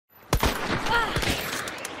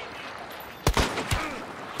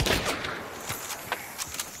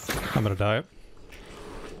I'm gonna die.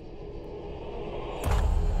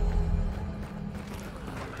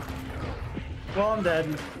 Well, I'm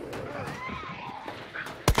dead.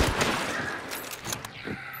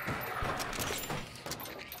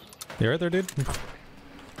 You right there, dude?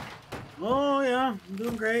 Oh, yeah. I'm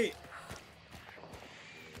doing great.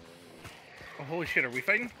 Oh, holy shit, are we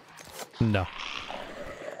fighting? No.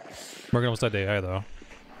 We're almost at AI though.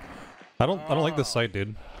 I don't like this sight,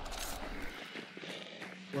 dude.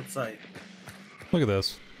 What site? Look at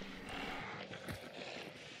this.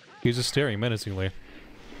 He's just staring menacingly.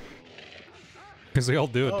 He's like, I'll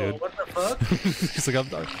do it, dude. What the fuck? He's like,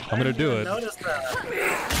 I'm gonna do it. Notice that.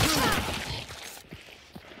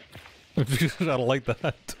 I don't like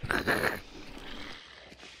that.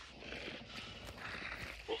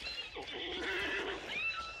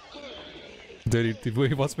 Dude,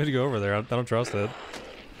 he wants me to go over there. I don't trust it.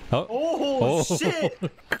 Oh, shit!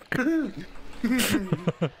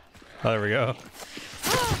 Oh, there we go.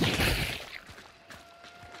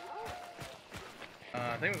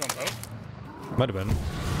 I think it was on boat. Might have been.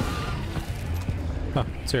 Oh,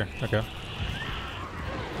 it's here. Okay.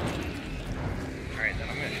 Alright, then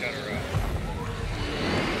I'm gonna shut her up.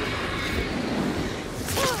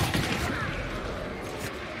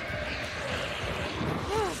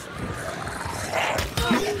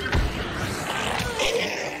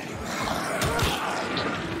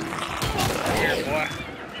 Here, boy.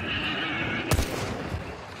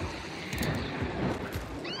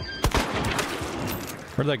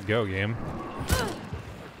 Where'd that go, game?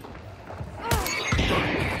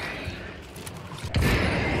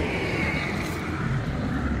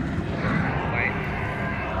 Wait.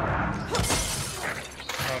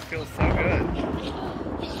 Oh, it feels so good.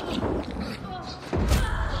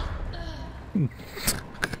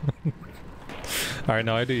 Alright,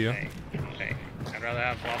 now I do you. Hey, hey. I'd rather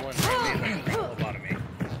have bubble and brandy than a lobotomy.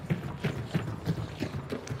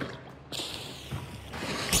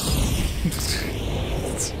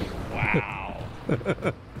 Wow. You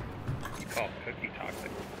call cookie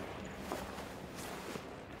toxic.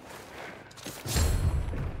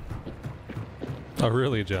 Oh,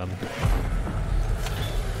 really, John? Hey,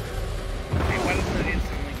 why doesn't it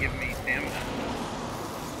instantly give me stamina?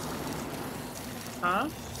 Huh?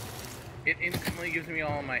 It instantly gives me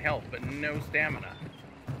all my health, but no stamina.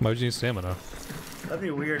 Why would you need stamina? That'd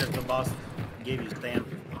be weird if the boss gave you stamina.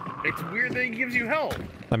 It's weird that it gives you health.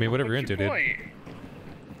 I mean, whatever What's you're your into, dude.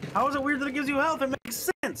 point? How is it weird that it gives you health? It makes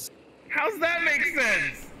sense. How's that make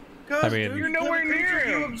sense? Because I mean- dude, You're nowhere near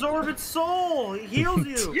You him. absorb its soul. It heals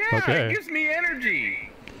you. Yeah, Okay. it gives me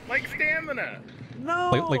energy. Like stamina.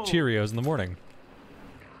 No. Like Cheerios in the morning.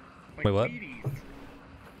 Like Wait, what? Wheaties.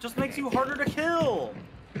 Just makes you harder to kill.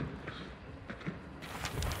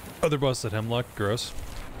 Other boss at Hemlock, gross.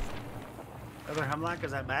 Other hemlock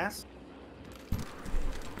is that mass?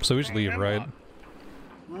 So we should leave, right?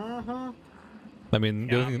 Mm-hmm. I mean,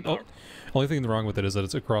 the Yeah, only I'm thing, only thing wrong with it is that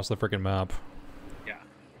it's across the freaking map Yeah.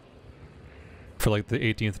 for like the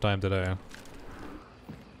 18th time today.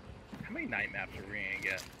 How many night maps are we gonna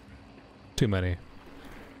get? Too many.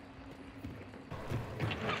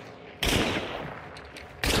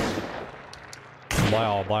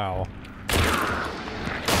 Wow, wow.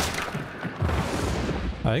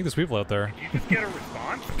 I think there's people out there. Did you just get a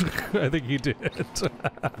response? I think he did.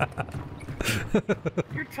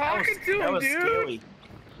 You're talking to That him, was dude. scary.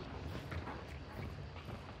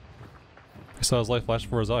 I saw his light flash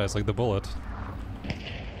before his eyes, like the bullet.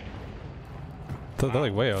 They're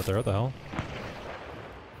like way out there, what the hell?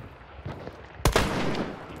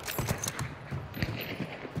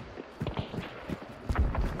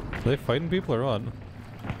 Are they fighting people or what? Oh,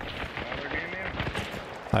 they're doing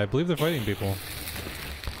that? I believe they're fighting people.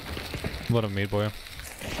 What a meat boy.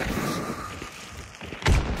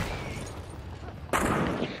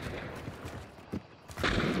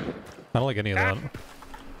 I don't like any of that.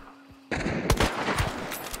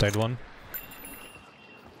 Died one.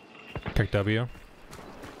 Pick W.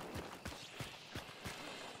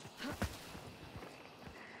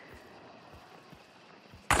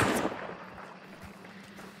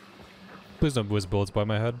 Please don't whiz bullets by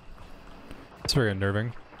my head. It's very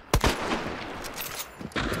unnerving.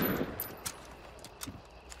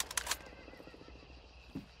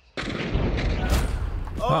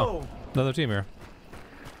 Oh! Another team here.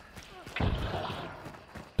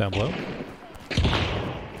 Down below.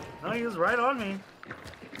 No, he was right on me.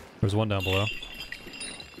 There's one down below.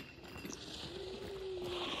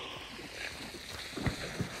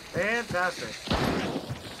 Fantastic.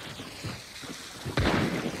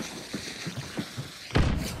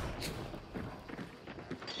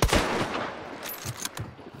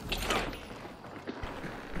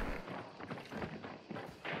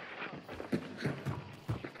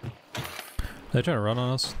 They're trying to run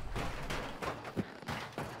on us.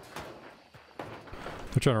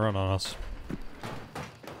 They're trying to run on us.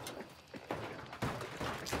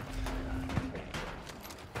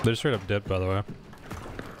 They're straight up dead, by the way.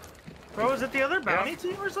 Bro, is it the other bounty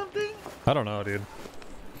team or something? I don't know, dude.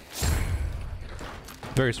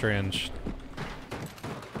 Very strange.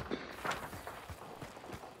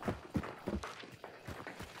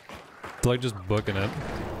 They're like just booking it.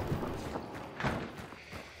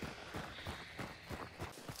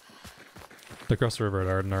 They crossed the river at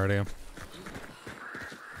Arden already.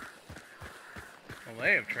 Well,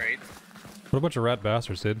 they have trades. What a bunch of rat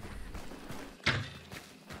bastards, dude.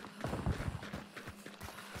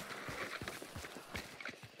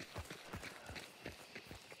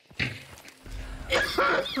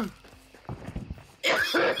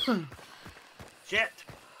 Shit.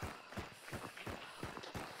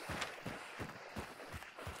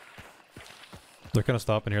 They're kind of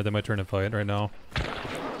stopping here. They might turn and fight right now.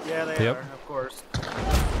 Yeah, they Yep. are, of course.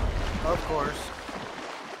 Of course.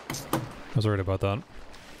 I was worried about that.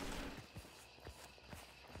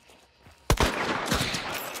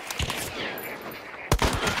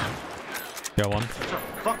 Got one. Such a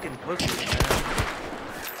fucking pussy,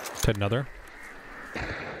 man. Hit another.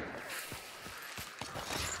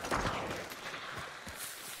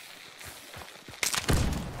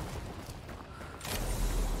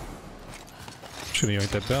 Should've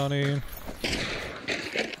yanked that bounty.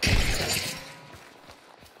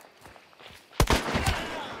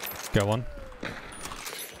 Got one.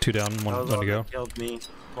 Two down, That one was the to one go. that killed me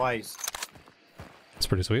twice. It's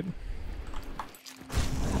pretty sweet.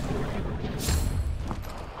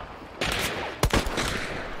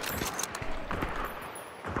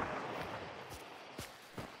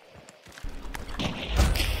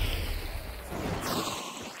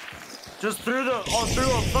 Just through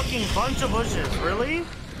a fucking bunch of bushes, really?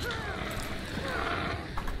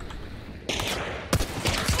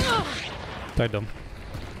 Died them.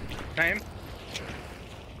 Time.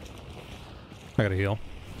 I gotta heal.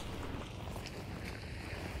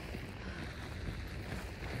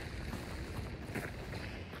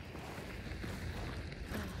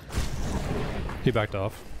 He backed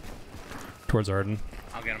off. Towards Arden.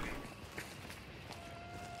 I'll get him.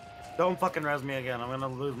 Don't fucking res me again. I'm gonna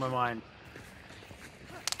lose my mind.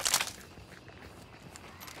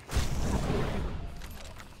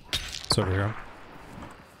 It's over here.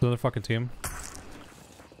 Another fucking team.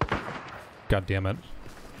 God damn it.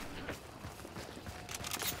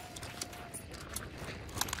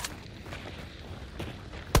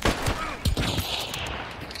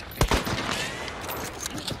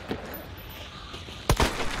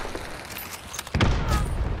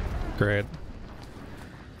 Great.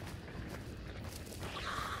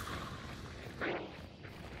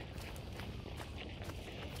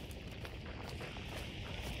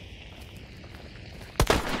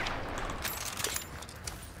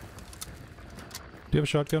 Do you have a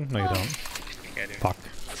shotgun? No, you don't. Yeah, dude. Fuck.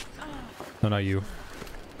 No, not you.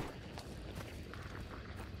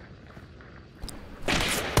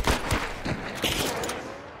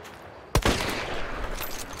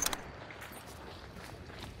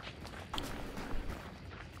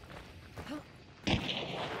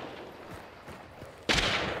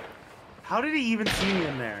 How did he even see me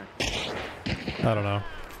in there? I don't know.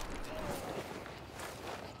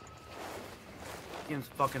 Game's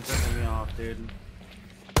fucking pissing me off, dude.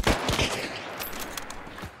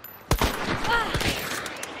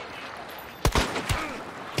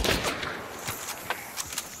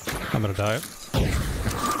 I'm gonna die.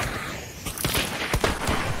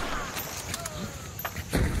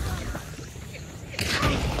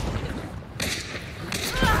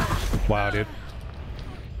 Wow, dude.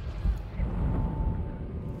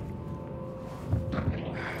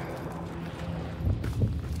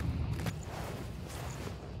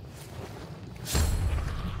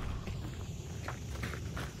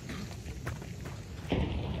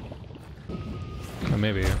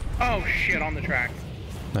 Maybe. Oh shit, on the tracks.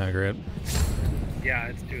 Nah, great. Yeah,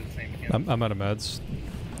 it's two of the same kids. I'm out of meds.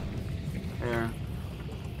 Yeah.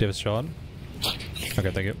 Do you have a shot? Okay,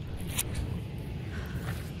 thank you.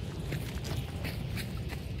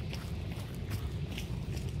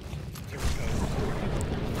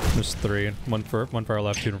 There's three. One for our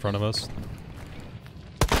left, two in front of us.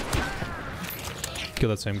 Kill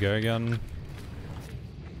that same guy again.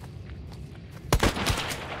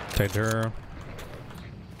 Take her.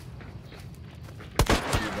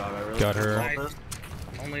 Got her. Nice.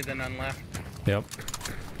 Only the none left. Yep.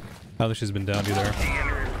 I don't think she's been down either. Hang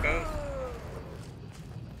under her ghost.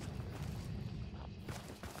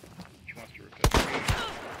 She wants to repost.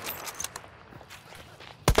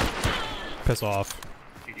 piss off.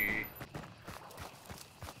 GG.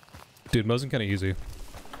 Dude, Mosin kinda easy.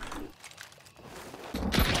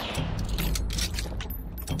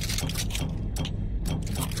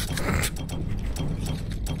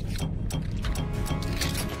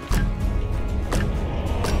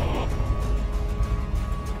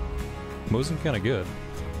 Mosin kinda good.